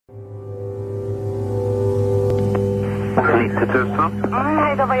90 000.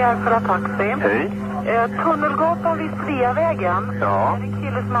 Hej, det var Järfälla Taxi. Hej. Tunnelgatan vid Sveavägen. Ja. Det är en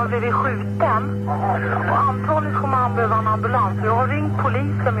kille som har blivit skjuten. Och antagligen kommer han behöva en ambulans. Jag har ringt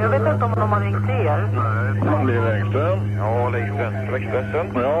polisen, men jag vet inte om de har ringt er. Nej, det är Längström. Ja, Längström.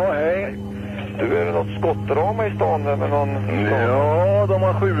 Expressen. Ja, hej. Du, är det något skottdrama i stan med någon? Ja, de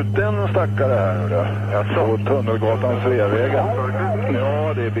har skjutit en stackare här nu då. På Tunnelgatan Sveavägen.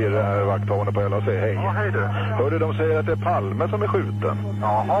 Ja, det är Birre här, vakthavande på LAC. Hej. Ja, hej du. Hörde de säger att det är Palme som är skjuten.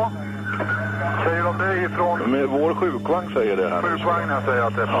 Jaha. Säger de det ifrån? Med vår sjukvagn säger det här. Sjukvagnen säger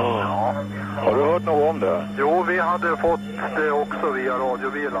att det är Palme, ja. Har du hört något om det? Jo, vi hade fått det också via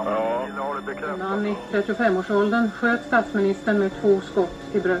radiobilen. Ja. Vi har det bekräftat. Han i 35-årsåldern sköt statsministern med 2 skott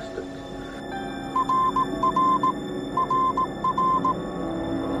i bröstet.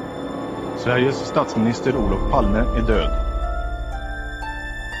 Sveriges statsminister Olof Palme är död.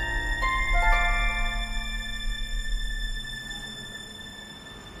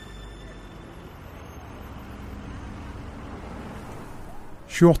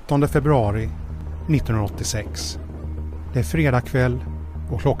 –28 februari 1986. Det är fredag kväll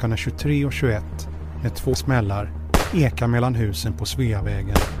och klockan är 23:21 när 2 smällar ekar mellan husen på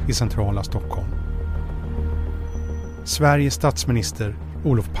Sveavägen i centrala Stockholm. Sveriges statsminister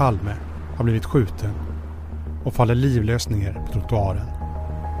Olof Palme har blivit skjuten och faller livlös ner på trottoaren.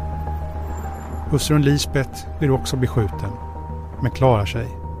 Hustrun Lisbeth blir också beskjuten, men klarar sig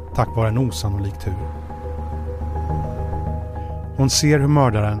tack vare en osannolik tur. Hon ser hur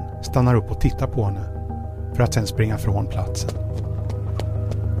mördaren stannar upp och tittar på henne för att sen springa från platsen.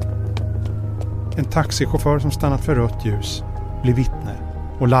 En taxichaufför som stannat för rött ljus blir vittne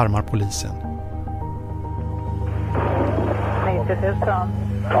och larmar polisen. 90 000.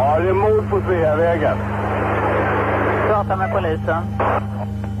 Ja, det är mord på Sveavägen. Prata med polisen.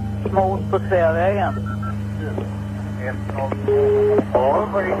 Mord på Sveavägen. Ja,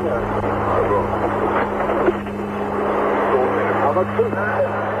 vad är det?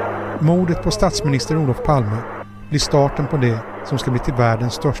 Mordet på statsminister Olof Palme blir starten på det som ska bli till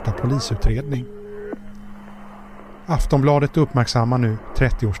världens största polisutredning. Aftonbladet uppmärksammar nu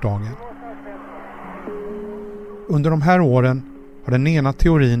 30-årsdagen. Under de här åren har den ena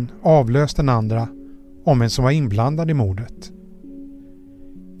teorin avlöst den andra om vem som var inblandad i mordet.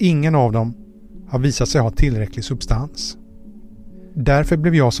 Ingen av dem har visat sig ha tillräcklig substans. Därför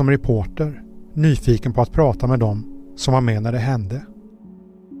blev jag som reporter nyfiken på att prata med dem som var med när det hände.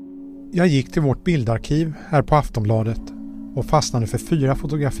 Jag gick till vårt bildarkiv här på Aftonbladet och fastnade för 4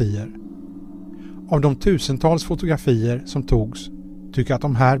 fotografier. Av de tusentals fotografier som togs tycker jag att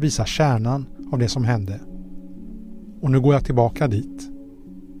de här visar kärnan av det som hände. Och nu går jag tillbaka dit.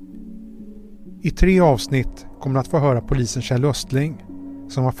 I 3 avsnitt kommer att få höra polisen Kjell Östling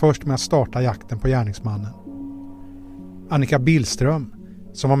som var först med att starta jakten på gärningsmannen. Annika Billström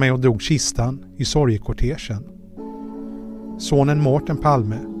som var med och drog kistan i sorgekortegen. Sonen Mårten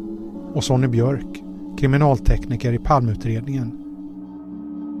Palme och Sonny Björk, kriminaltekniker i Palmeutredningen.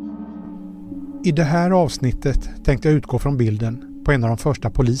 I det här avsnittet tänkte jag utgå från bilden på en av de första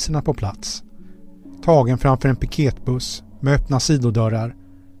poliserna på plats. Tagen framför en piketbuss med öppna sidodörrar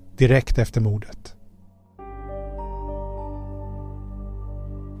direkt efter mordet.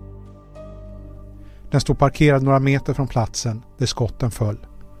 Den står parkerad några meter från platsen där skotten föll.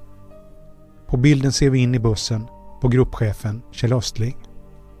 På bilden ser vi in i bussen på gruppchefen Kjell Östling.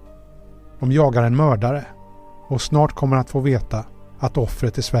 De jagar en mördare och snart kommer att få veta att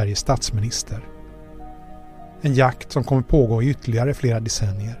offret är Sveriges statsminister. En jakt som kommer pågå i ytterligare flera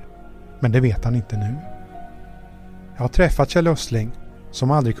decennier. Men det vet han inte nu. Jag har träffat Kjell Östling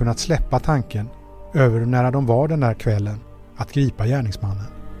som aldrig kunnat släppa tanken över hur nära de var den där kvällen att gripa gärningsmannen.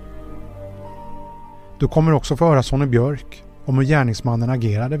 Du kommer också få höra Sonny Björk om hur gärningsmannen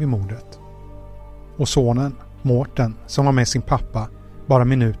agerade vid mordet. Och sonen, Mårten, som var med sin pappa bara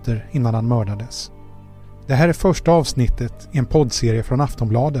minuter innan han mördades. Det här är första avsnittet i en poddserie från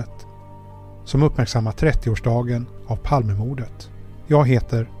Aftonbladet som uppmärksammar 30-årsdagen av Palmemordet. Jag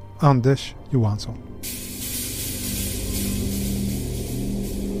heter Anders Johansson.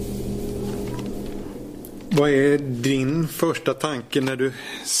 Vad är din första tanke när du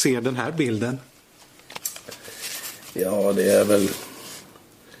ser den här bilden? Ja, det är väl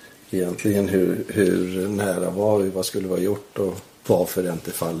egentligen hur nära var vi, vad skulle vi ha gjort och varför är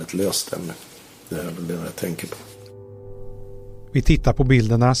inte fallet löst ännu. Det är väl det jag tänker på. Vi tittar på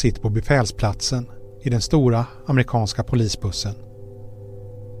bilden när han sitter på befälsplatsen i den stora amerikanska polisbussen.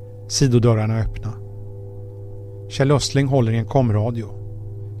 Sidodörrarna är öppna. Kjell Östling håller i en komradio.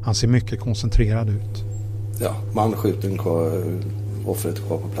 Han ser mycket koncentrerad ut. Ja, man skjuter offret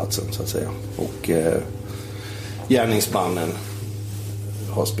kvar på platsen så att säga. Och gärningsmannen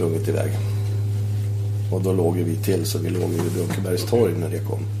har sprungit iväg. Och då låg vi till, så vi låg i Brunkebergs torg när det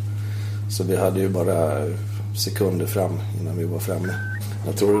kom. Så vi hade ju bara sekunder fram innan vi var framme.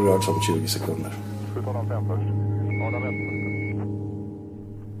 Jag tror det rörde sig om 20 sekunder.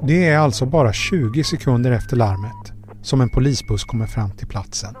 Det är alltså bara 20 sekunder efter larmet som en polisbuss kommer fram till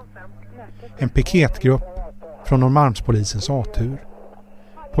platsen. En piketgrupp från Norrmalmspolisens A-tur.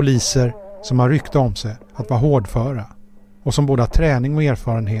 Poliser som har rykte om sig att vara hårdföra och som både har träning och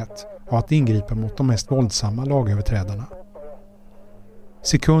erfarenhet av att ingripa mot de mest våldsamma lagöverträdarna.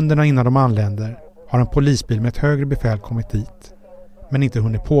 Sekunderna innan de anländer har en polisbil med ett högre befäl kommit dit, men inte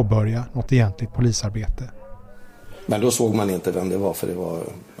hunnit påbörja något egentligt polisarbete. Men då såg man inte vem det var, för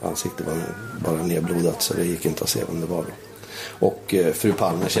ansiktet var bara nedblodat, så det gick inte att se vem det var då. Och fru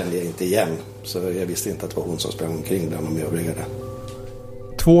Palme kände jag inte igen, så jag visste inte att det var hon som sprang omkring bland de övriga där.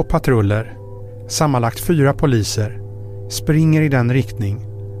 2 patruller, sammanlagt 4 poliser, springer i den riktning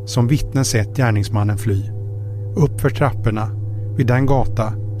som vittnen sett gärningsmannen fly, upp för trapporna vid den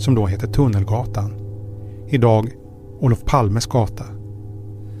gata som då heter Tunnelgatan. Idag Olof Palmes gata.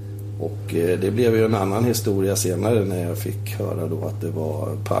 Och det blev ju en annan historia senare när jag fick höra då att det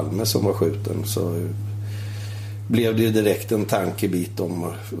var Palme som var skjuten. Så blev det ju direkt en tankebit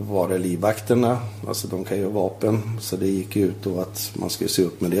om var det livvakterna, alltså de kan ju ha vapen. Så det gick ut då att man skulle se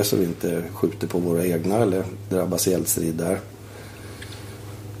upp med det så vi inte skjuter på våra egna eller drabbas i eldstrid där.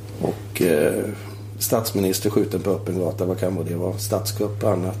 Och statsminister skjuten på öppen gata, vad kan det vara? Statskupp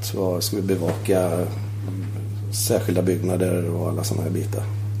och annat. Vad ska vi bevaka? Särskilda byggnader och alla sådana här bitar.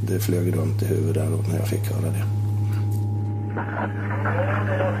 Det flög runt i huvudet där när jag fick höra det.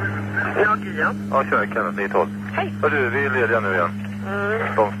 Ja, Gia. Ja, kör Kenneth, 9-12. Hej. Ja, du, vi är lediga nu igen.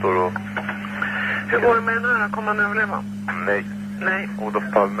 De står och... Hur går det med den här? Kommer han överleva? Nej. Nej. Olof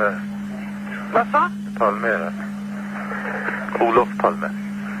Palme. Vad sa? Palme är det. Olof Palme.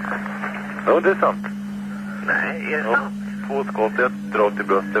 Ja, det är sant. Nej, är det sant? 2 skott, ett drag till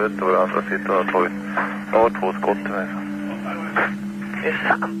bröstet. Jag vet inte vad det andra sitter och har tagit. Ja, 2 skott till mig. Är det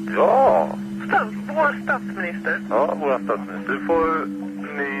sant? Ja. Vår statsminister? Ja, vår statsminister. Du får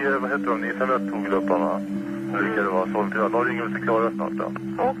ni, vad heter de? Ni som jag tog upp honom. Vilka det var, sålt till. De ringer väl till Klara snart då.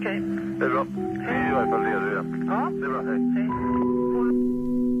 Okej. Det är bra. Vi är i alla fall redo igen. Ja. Det är bra, hej.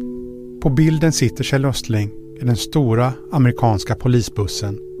 På bilden sitter Kjell Östling i den stora amerikanska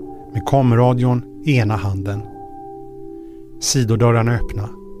polisbussen med komradion i ena handen. Sidodörrarna öppna.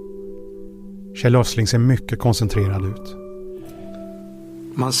 Kjell Östling ser mycket koncentrerad ut.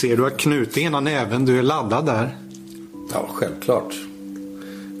 Man ser du har knutit ena näven, du är laddad där. Ja, självklart.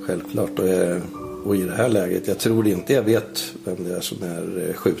 Självklart. Och i det här läget, jag tror inte jag vet vem det är som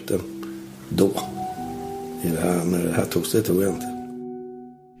är skjuten då. När det här togs, det tror jag inte.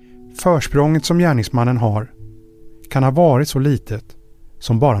 Försprånget som gärningsmannen har kan ha varit så litet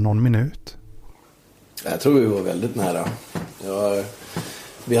som bara någon minut. Jag tror vi var väldigt nära.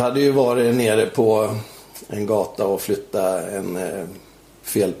 Vi hade ju varit nere på en gata och flyttat en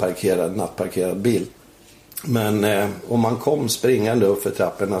nattparkerad bil. Men om man kom springande upp för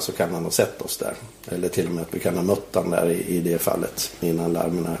trapporna så kan man ha sett oss där. Eller till och med att vi kan ha mött han där i det fallet innan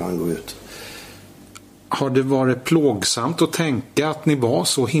larmen han går ut. Har det varit plågsamt att tänka att ni var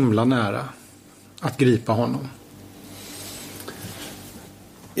så himla nära att gripa honom?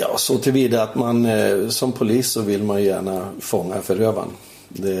 Ja, så tillvida att man som polis så vill man gärna fånga förövaren.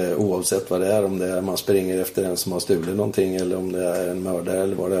 Oavsett vad det är, om det är man springer efter en som har stulit någonting eller om det är en mördare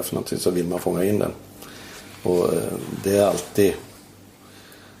eller vad det är för någonting, så vill man fånga in den. Och det är alltid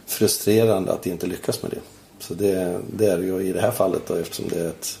frustrerande att inte lyckas med det. Så det är ju i det här fallet då, eftersom det är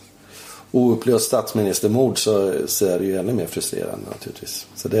ett oupplöst statsministermord, så är det ju ännu mer frustrerande naturligtvis.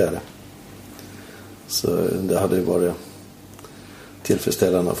 Så det är det. Så det hade ju varit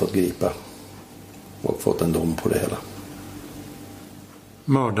tillfredsställande att fått gripa och fått en dom på det hela.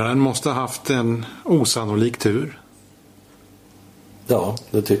 Mördaren måste ha haft en osannolik tur. Ja,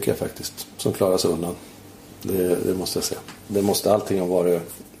 det tycker jag faktiskt. Som klarar sig undan. Det måste jag säga. Det måste allting ha varit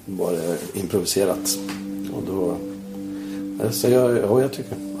improviserat. Och då... Så jag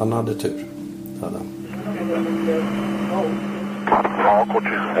tycker han hade tur. Ja, kort.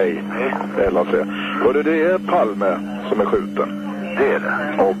 Hej. Det är Lasse. Hörde, det är Palme som är skjuten. Det är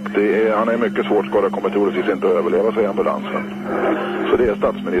det. Och han är mycket svårt skadad, kommer troligtvis inte att överleva sig i ambulansen. Så det är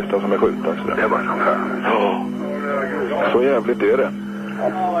statsministern som är skjuten. Så Det var så här. Ja. Så jävligt är det.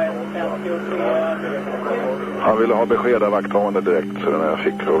 Han ville ha besked av vakthavande direkt, så när jag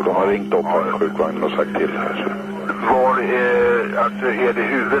fick, och de har ringt upp sjukvagnen och sagt till här. Så. Var alltså är det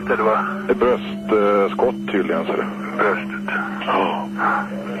huvudet eller vad? Ett bröstskott tydligen, så det. Bröstet. Ja.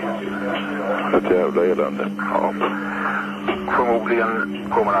 Ett jävla elände. Ja. Förmodligen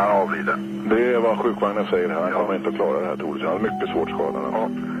kommer han avlida. Det är vad sjukvagnen säger här. Han kommer inte att klara det här troligtvis. Han är mycket svårt skadad. Ja.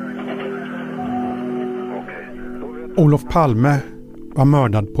 Olof Palme var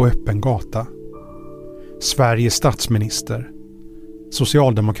mördad på öppen gata. Sveriges statsminister.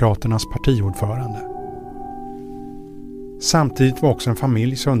 Socialdemokraternas partiordförande. Samtidigt var också en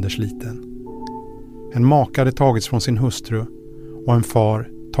familj söndersliten. En maka hade tagits från sin hustru och en far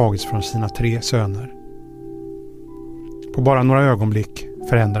tagits från sina 3 söner. På bara några ögonblick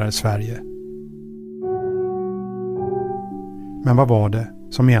förändrades Sverige. Men vad var det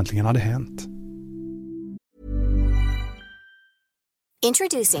som egentligen hade hänt?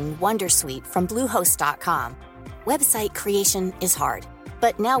 Introducing Wondersuite from Bluehost.com. Website creation is hard,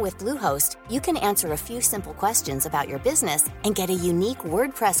 but now with Bluehost, you can answer a few simple questions about your business and get a unique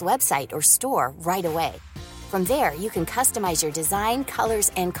WordPress website or store right away. From there, you can customize your design,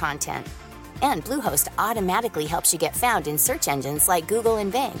 colors, and content. And Bluehost automatically helps you get found in search engines like Google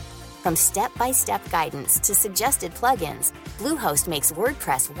and Bing. From step-by-step guidance to suggested plugins, Bluehost makes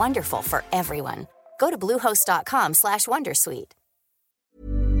WordPress wonderful for everyone. Go to bluehost.com/wondersuite.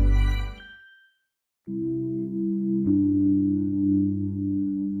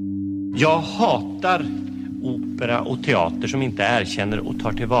 Jag hatar opera och teater som inte erkänner och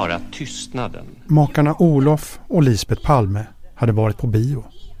tar tillvara tystnaden. Makarna Olof och Lisbeth Palme hade varit på bio.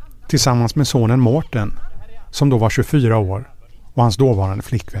 Tillsammans med sonen Mårten, som då var 24 år, och hans dåvarande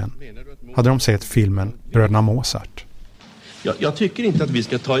flickvän, hade de sett filmen Bröderna Mozart. Jag tycker inte att vi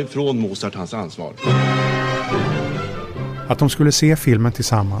ska ta ifrån Mozart hans ansvar. Att de skulle se filmen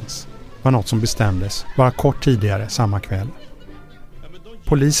tillsammans var något som bestämdes bara kort tidigare samma kväll.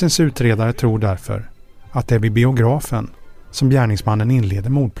 Polisens utredare tror därför att det är vid biografen som gärningsmannen inleder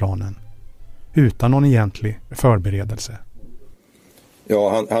mordplanen, utan någon egentlig förberedelse.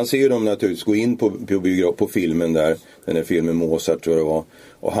 Ja, han ser ju dem naturligtvis gå in på filmen där, den här filmen Mozart tror jag det var.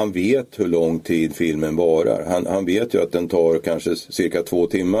 Och han vet hur lång tid filmen varar. Han vet ju att den tar kanske cirka 2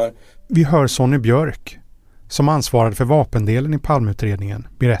 timmar. Vi hör Sonny Björk, som ansvarade för vapendelen i Palmeutredningen,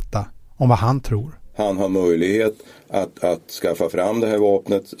 berätta om vad han tror. Han har möjlighet att skaffa fram det här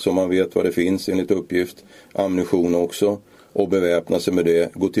vapnet som man vet vad det finns enligt uppgift. Ammunition också. Och beväpna sig med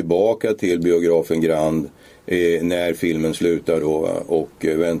det. Gå tillbaka till biografen Grand när filmen slutar då, och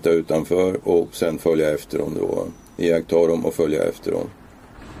vänta utanför och sen följa efter dem då. Iaktta dem och följa efter dem.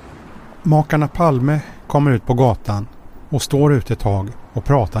 Makarna Palme kommer ut på gatan och står ute ett tag och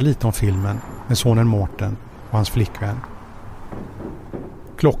pratar lite om filmen med sonen Mårten och hans flickvän.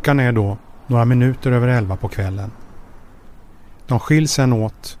 Klockan är då några minuter över 11 på kvällen. De skiljs sen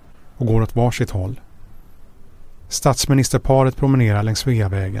åt och går åt varsitt håll. Statsministerparet promenerar längs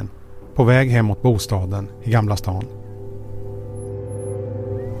Sveavägen på väg hem mot bostaden i Gamla stan.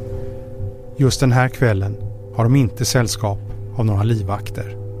 Just den här kvällen har de inte sällskap av några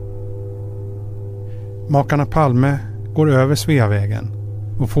livvakter. Makarna Palme går över Sveavägen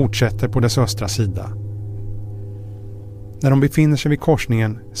och fortsätter på dess östra sida. När de befinner sig vid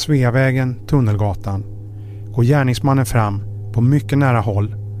korsningen Sveavägen-Tunnelgatan går gärningsmannen fram på mycket nära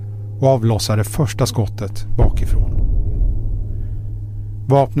håll och avlossar det första skottet bakifrån.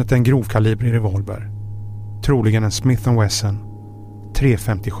 Vapnet är en grovkalibrig revolver, troligen en Smith & Wesson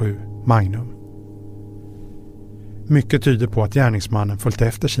 357 Magnum. Mycket tyder på att gärningsmannen följt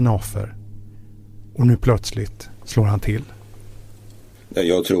efter sina offer och nu plötsligt slår han till.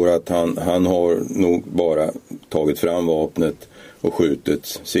 Jag tror att han har nog bara tagit fram vapnet och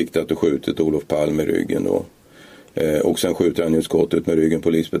siktat och skjutit Olof Palme i ryggen då. Och sen skjuter han ju skottet med ryggen på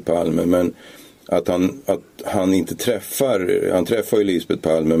Lisbeth Palme. Men att han inte han träffar ju Lisbeth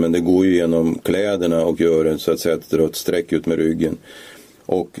Palme, men det går ju genom kläderna och gör så att säga ett rött streck ut med ryggen.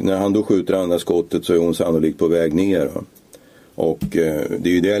 Och när han då skjuter andra skottet så är hon sannolikt på väg ner. Och det är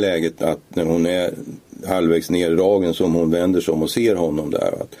ju det läget att när hon är halvvägs nerdragen som hon vänder sig om och ser honom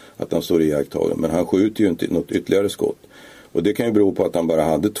där, att han står iakttagen. Men han skjuter ju inte något ytterligare skott. Och det kan ju bero på att han bara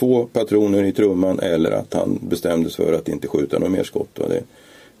hade 2 patroner i trumman eller att han bestämdes för att inte skjuta några mer skott.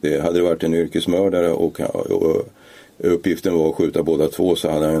 Det hade varit en yrkesmördare och uppgiften var att skjuta båda 2,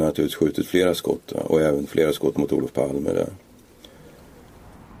 så hade han naturligtvis skjutit flera skott och även flera skott mot Olof Palme där.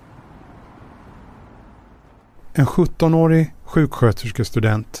 En 17-årig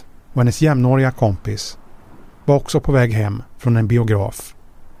sjuksköterskestudent och hennes jämnåriga kompis var också på väg hem från en biograf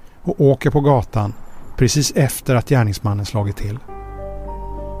och åker på gatan precis efter att gärningsmannen slagit till.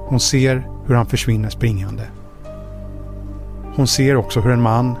 Hon ser hur han försvinner springande. Hon ser också hur en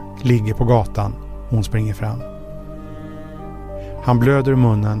man ligger på gatan och hon springer fram. Han blöder i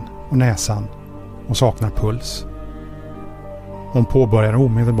munnen och näsan och saknar puls. Hon påbörjar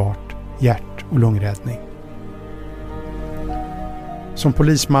omedelbart hjärt- och lungräddning. Som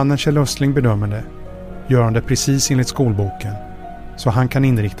polismannen Kjell Östling bedömer det gör han det precis enligt skolboken så han kan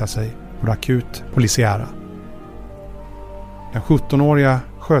inrikta sig på det akut polisiära. Den 17-åriga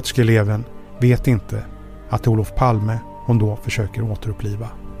sköterskeeleven vet inte att det är Olof Palme hon då försöker återuppliva.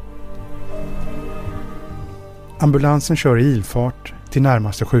 Ambulansen kör i ilfart till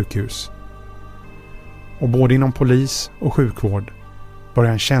närmaste sjukhus. Och både inom polis och sjukvård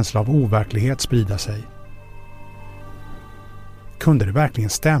börjar en känsla av overklighet sprida sig. Kunde det verkligen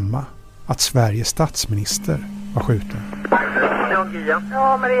stämma att Sveriges statsminister var skjuten? Ja, Gia.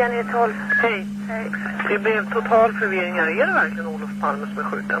 Ja, Maria Nyhetsholm. Hej. Hej. Det blev total förvirring här. Är det verkligen Olof Palme som är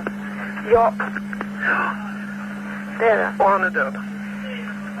skjuten? Ja. Det är det. Och han är död?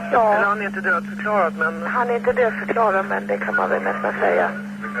 Ja. Eller han är inte dödförklarad, men... Han är inte dödförklarad, men det kan man väl nästan säga.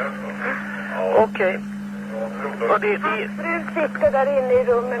 Okej. Och det frun sitter där inne i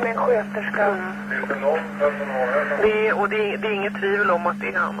rummet med en sköterska. Det är inget tvivel om att det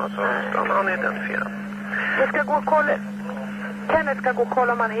är han, alltså. Han är identifierad. Jag ska gå och kolla. Kenneth ska gå och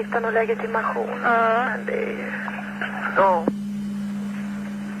kolla om han hittar någon legitimation. Men det är... Ja.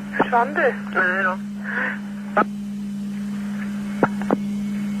 Försvann du? Nej då.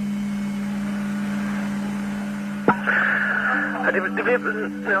 Det blev,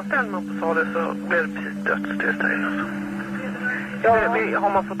 när jag ställde mig upp och sa det så blev det precis dödstillstånd. Alltså. Ja.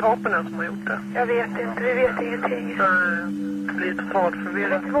 Har man fått ta på den som har gjort det? Jag vet inte, vi vet ingenting. Det blir totalt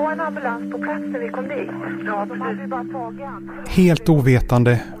förvirring. Det var en ambulans på plats när vi kom dit. Ja, de hade ju bara tagit an. Helt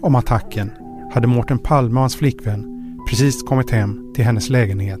ovetande om attacken hade Mårten Palme och hans flickvän precis kommit hem till hennes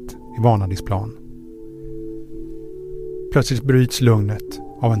lägenhet i Vanadisplan. Plötsligt bryts lugnet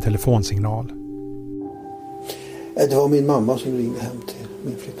av en telefonsignal. Det var min mamma som ringde hem till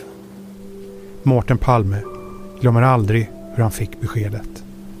min flickvän. Mårten Palme glömmer aldrig hur han fick beskedet.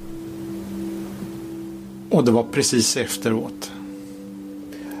 Och det var precis efteråt?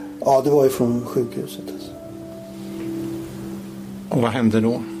 Ja, det var ju från sjukhuset. Alltså. Och vad hände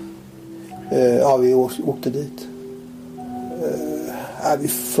då? Ja, vi åkte dit. Vi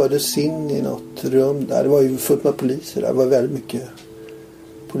fördes in i något rum där. Det var ju fullt med poliser där. Det var väldigt mycket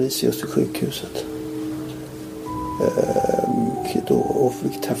poliser just i sjukhuset. Och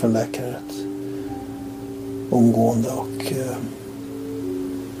fick träffa en läkare rätt omgående och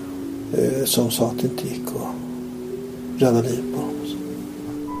som sa att det inte gick att rädda liv på dem.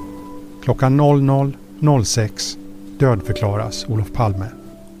 Klockan 00.06 dödförklaras Olof Palme.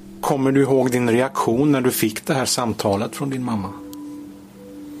 Kommer du ihåg din reaktion när du fick det här samtalet från din mamma?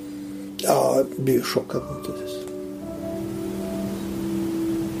 Ja, jag blev chockad naturligtvis.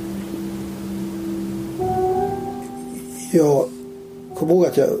 Jag kommer ihåg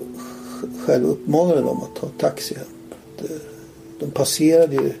att jag själv uppmanade dem att ta taxi hem. De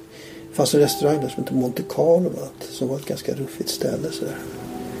passerade ju, det fanns en restaurang där som heter Monte Carlo som var ett ganska ruffigt ställe så där.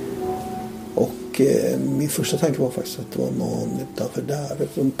 Och min första tanke var faktiskt att det var någon utanför där.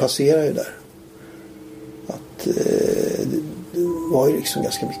 De passerade ju där. Att det var ju liksom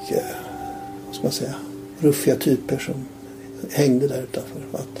ganska mycket, vad ska man säga, ruffiga typer som hängde där utanför.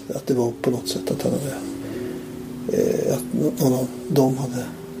 Att det var på något sätt att han hade att någon av dem hade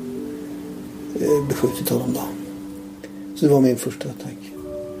beskjutit honom då. Så det var min första tanke.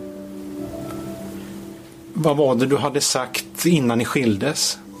 Vad var det du hade sagt innan ni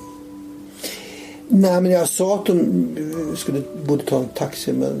skildes? Nej, men jag sa att de borde ta en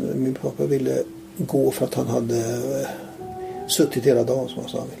taxi, men min pappa ville gå för att han hade suttit hela dagen som han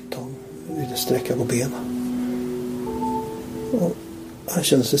sa. Han ville sträcka på benen. Och han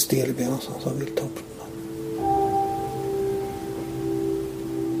kände sig stel i benen så han ville ta på.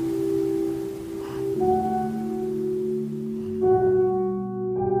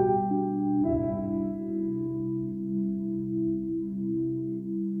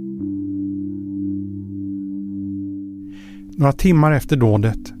 Några timmar efter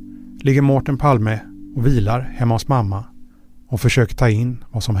dådet ligger Mårten Palme och vilar hemma hos mamma och försöker ta in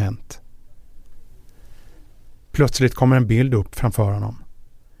vad som hänt. Plötsligt kommer en bild upp framför honom.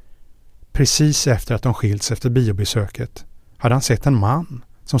 Precis efter att de skilts efter biobesöket hade han sett en man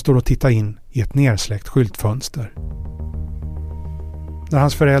som stod och tittade in i ett nersläckt skyltfönster. När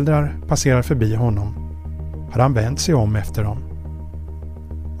hans föräldrar passerar förbi honom hade han vänt sig om efter dem.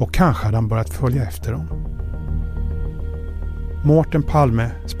 Och kanske hade han börjat följa efter dem. Mårten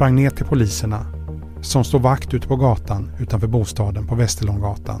Palme sprang ner till poliserna som stod vakt ute på gatan utanför bostaden på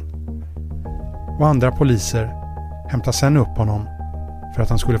Västerlånggatan. Och andra poliser hämtade sedan upp honom för att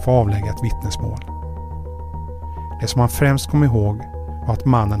han skulle få avlägga ett vittnesmål. Det som han främst kom ihåg var att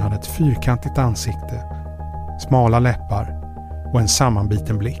mannen hade ett fyrkantigt ansikte, smala läppar och en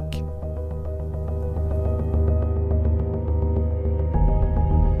sammanbiten blick.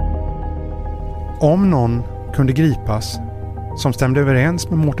 Om någon kunde gripas som stämde överens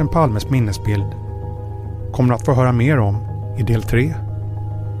med Mårten Palmes minnesbild kommer du att få höra mer om i del 3.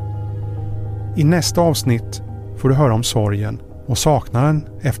 I nästa avsnitt får du höra om sorgen och saknaden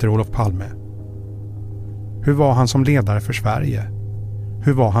efter Olof Palme. Hur var han som ledare för Sverige?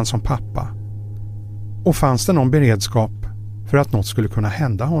 Hur var han som pappa? Och fanns det någon beredskap för att något skulle kunna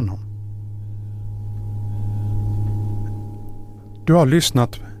hända honom? Du har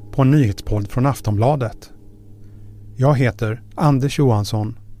lyssnat på en nyhetspodd från Aftonbladet. Jag heter Anders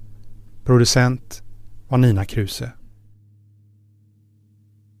Johansson. Producent var Nina Kruse.